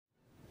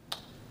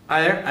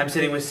Hi there, I'm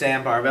sitting with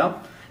Sam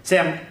Barbell.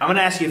 Sam, I'm going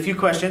to ask you a few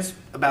questions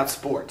about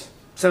sport.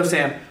 So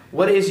Sam,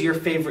 what is your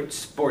favorite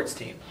sports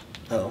team?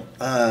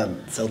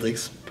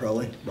 Celtics,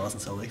 probably. Boston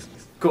Celtics.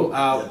 Cool.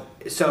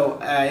 So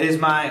it is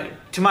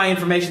to my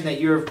information that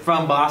you're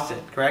from Boston,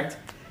 correct?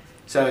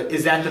 So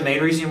is that the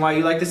main reason why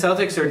you like the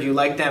Celtics, or do you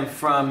like them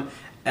from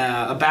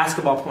a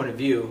basketball point of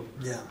view?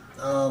 Yeah.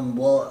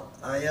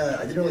 I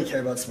didn't really care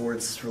about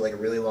sports for like a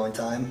really long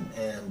time,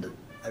 and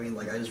I mean,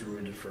 like I just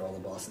rooted for all the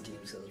Boston teams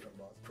because I was from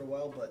Boston for a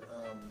while. But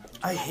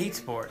I hate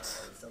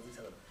sports. the Celtics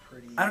had a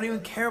pretty. I don't even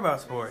care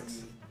about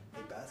sports.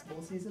 Like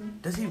basketball season.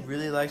 Does he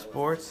really like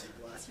sports?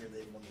 Last year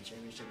they won the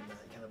championship, and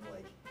that kind of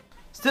like.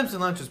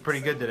 Stimson lunch was pretty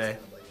good today.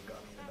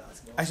 Got me into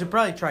basketball. I should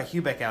probably try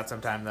Hubeck out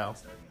sometime though.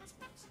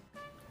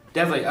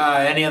 Definitely.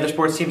 Any other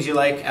sports teams you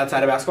like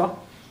outside of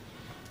basketball?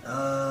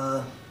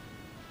 I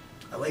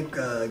like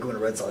going to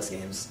Red Sox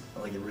games.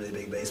 I'm like a really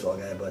big baseball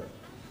guy, but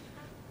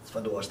it's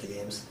fun to watch the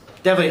games.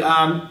 Definitely.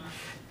 Are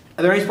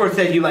there any sports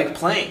that you like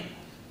playing?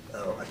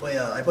 Oh,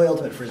 I play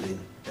Ultimate Frisbee.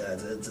 Yeah,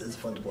 it's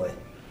fun to play.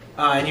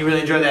 And you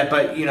really enjoy that,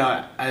 but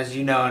as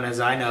you know and as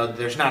I know,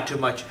 there's not too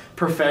much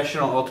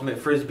professional Ultimate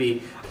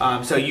Frisbee.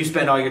 So you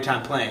spend all your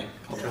time playing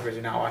Ultimate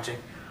Frisbee, not watching.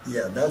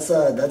 Yeah, that's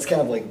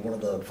kind of like one of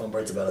the fun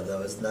parts about it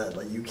though. Is that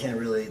like you can't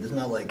really. There's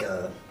not like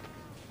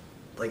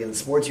in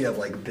sports you have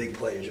like big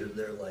players.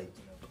 They're like.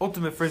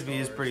 Ultimate Frisbee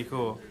is pretty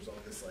cool. There's all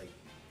this like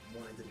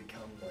wanting to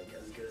become like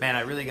as good. Man,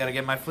 I really gotta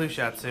get my flu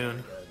shot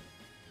soon.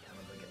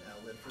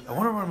 I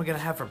wonder what I'm gonna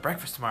have for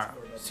breakfast tomorrow.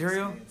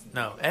 Cereal?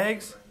 No.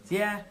 Eggs?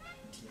 Yeah?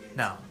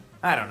 No.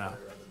 I don't know.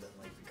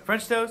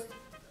 French toast?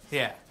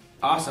 Yeah.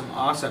 Awesome.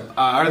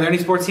 Are there any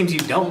sports teams you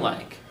don't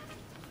like?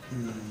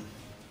 Not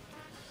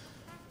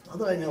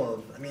that I know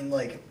of. I mean,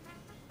 like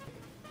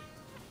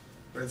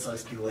Red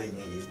Sox people hate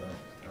Yankees, but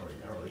I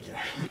don't really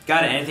care.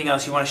 Got it. Anything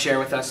else you want to share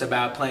with us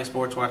about playing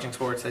sports, watching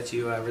sports that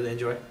you really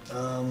enjoy?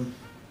 I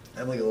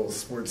have like a little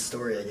sports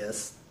story, I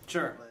guess.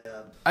 Sure.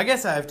 I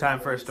guess I have time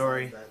for a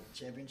story. That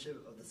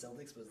championship of the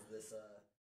Celtics was this.